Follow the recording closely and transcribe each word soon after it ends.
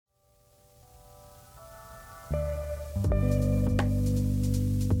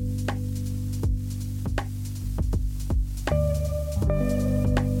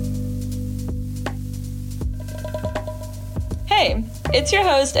It's your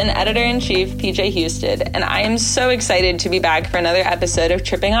host and editor-in-chief, PJ Houston, and I am so excited to be back for another episode of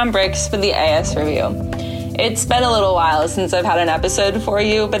Tripping on Bricks for the AS Review. It's been a little while since I've had an episode for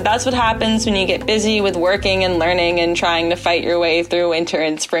you, but that's what happens when you get busy with working and learning and trying to fight your way through winter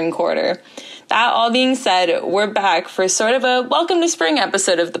and spring quarter. That all being said, we're back for sort of a welcome to spring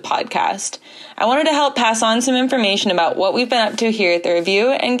episode of the podcast. I wanted to help pass on some information about what we've been up to here at the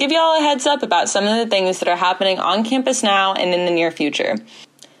Review and give you all a heads up about some of the things that are happening on campus now and in the near future.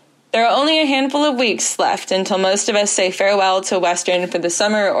 There are only a handful of weeks left until most of us say farewell to Western for the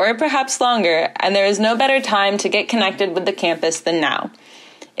summer or perhaps longer, and there is no better time to get connected with the campus than now.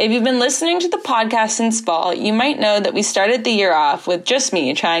 If you've been listening to the podcast since fall, you might know that we started the year off with just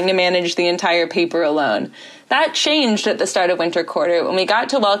me trying to manage the entire paper alone. That changed at the start of winter quarter when we got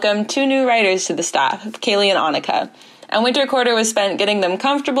to welcome two new writers to the staff, Kaylee and Annika. And winter quarter was spent getting them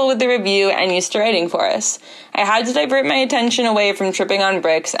comfortable with the review and used to writing for us. I had to divert my attention away from tripping on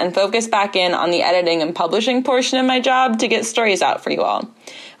bricks and focus back in on the editing and publishing portion of my job to get stories out for you all.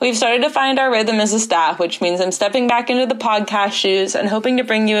 We've started to find our rhythm as a staff, which means I'm stepping back into the podcast shoes and hoping to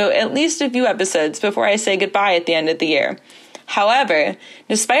bring you at least a few episodes before I say goodbye at the end of the year. However,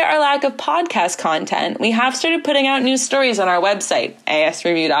 despite our lack of podcast content, we have started putting out new stories on our website,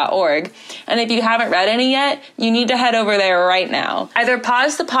 asreview.org, and if you haven't read any yet, you need to head over there right now. Either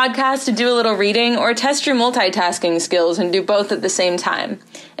pause the podcast to do a little reading or test your multitasking skills and do both at the same time.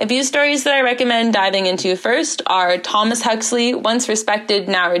 A few stories that I recommend diving into first are Thomas Huxley, Once Respected,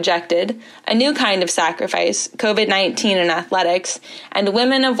 Now Rejected, A New Kind of Sacrifice, COVID-19 in Athletics, and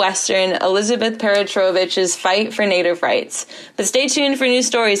Women of Western, Elizabeth Perotrovich's Fight for Native Rights. But stay tuned for new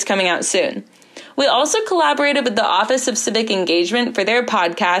stories coming out soon. We also collaborated with the Office of Civic Engagement for their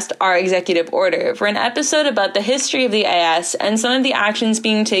podcast, Our Executive Order, for an episode about the history of the AS and some of the actions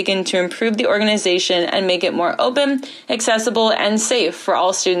being taken to improve the organization and make it more open, accessible, and safe for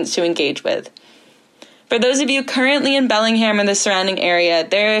all students to engage with. For those of you currently in Bellingham or the surrounding area,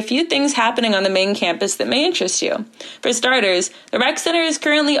 there are a few things happening on the main campus that may interest you. For starters, the Rec Center is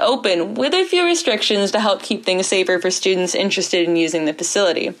currently open with a few restrictions to help keep things safer for students interested in using the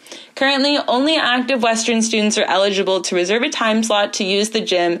facility. Currently, only active Western students are eligible to reserve a time slot to use the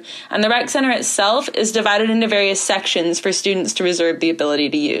gym, and the Rec Center itself is divided into various sections for students to reserve the ability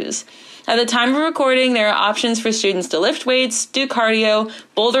to use. At the time of recording, there are options for students to lift weights, do cardio,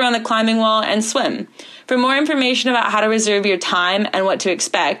 boulder on the climbing wall, and swim. For more information about how to reserve your time and what to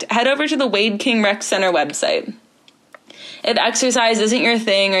expect, head over to the Wade King Rec Center website. If exercise isn't your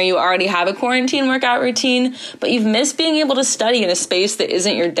thing or you already have a quarantine workout routine, but you've missed being able to study in a space that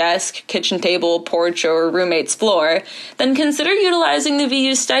isn't your desk, kitchen table, porch, or roommate's floor, then consider utilizing the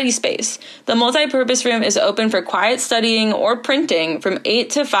VU study space. The multi-purpose room is open for quiet studying or printing from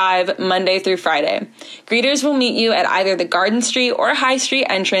 8 to 5 Monday through Friday. Greeters will meet you at either the Garden Street or High Street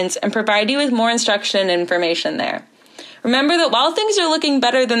entrance and provide you with more instruction and information there. Remember that while things are looking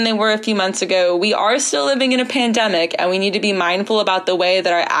better than they were a few months ago, we are still living in a pandemic, and we need to be mindful about the way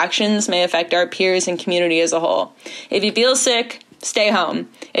that our actions may affect our peers and community as a whole. If you feel sick, stay home.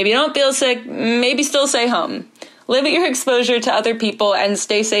 If you don't feel sick, maybe still stay home. Limit your exposure to other people and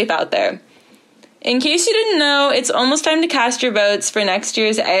stay safe out there. In case you didn't know, it's almost time to cast your votes for next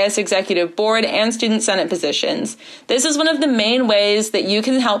year's AS Executive Board and Student Senate positions. This is one of the main ways that you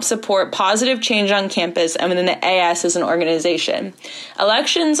can help support positive change on campus and within the AS as an organization.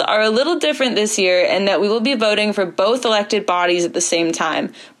 Elections are a little different this year in that we will be voting for both elected bodies at the same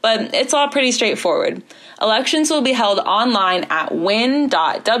time, but it's all pretty straightforward. Elections will be held online at win.ww.edu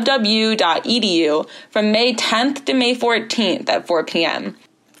from May 10th to May 14th at 4 p.m.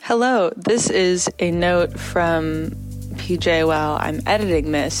 Hello, this is a note from PJ while I'm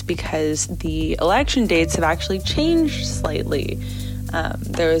editing this because the election dates have actually changed slightly.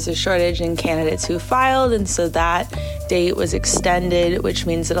 There was a shortage in candidates who filed, and so that date was extended, which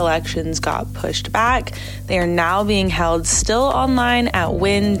means that elections got pushed back. They are now being held still online at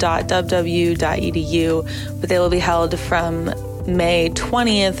win.ww.edu, but they will be held from May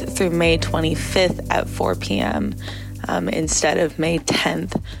 20th through May 25th at 4 p.m. Instead of May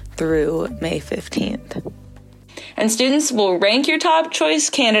 10th through May 15th. And students will rank your top choice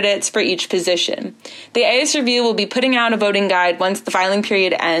candidates for each position. The AS Review will be putting out a voting guide once the filing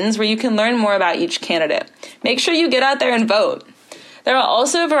period ends where you can learn more about each candidate. Make sure you get out there and vote. There are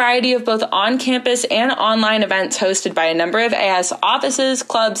also a variety of both on-campus and online events hosted by a number of AS offices,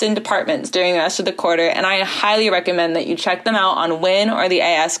 clubs, and departments during the rest of the quarter, and I highly recommend that you check them out on WIN or the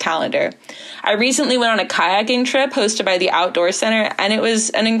AS calendar. I recently went on a kayaking trip hosted by the Outdoor Center, and it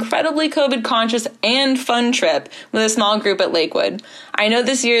was an incredibly COVID-conscious and fun trip with a small group at Lakewood. I know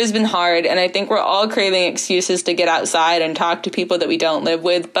this year has been hard, and I think we're all craving excuses to get outside and talk to people that we don't live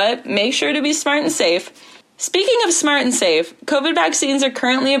with, but make sure to be smart and safe. Speaking of smart and safe, COVID vaccines are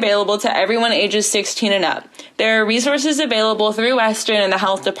currently available to everyone ages 16 and up. There are resources available through Western and the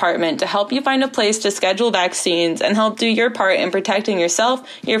health department to help you find a place to schedule vaccines and help do your part in protecting yourself,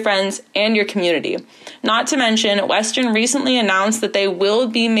 your friends, and your community. Not to mention, Western recently announced that they will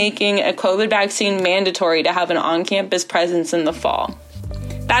be making a COVID vaccine mandatory to have an on-campus presence in the fall.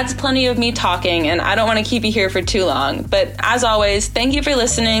 That's plenty of me talking, and I don't want to keep you here for too long. But as always, thank you for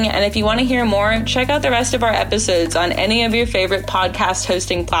listening, and if you want to hear more, check out the rest of our episodes on any of your favorite podcast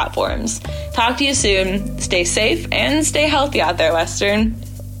hosting platforms. Talk to you soon. Stay safe and stay healthy out there, Western.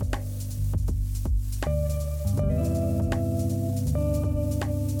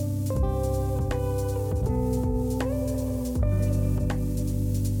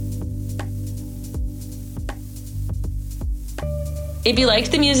 If you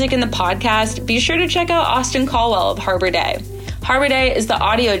liked the music in the podcast, be sure to check out Austin Caldwell of Harbor Day. Harbor Day is the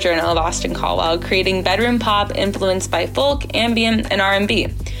audio journal of Austin Caldwell, creating bedroom pop influenced by folk, ambient, and R&B.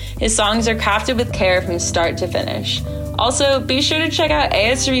 His songs are crafted with care from start to finish. Also, be sure to check out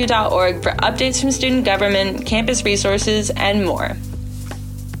asreview.org for updates from student government, campus resources, and more.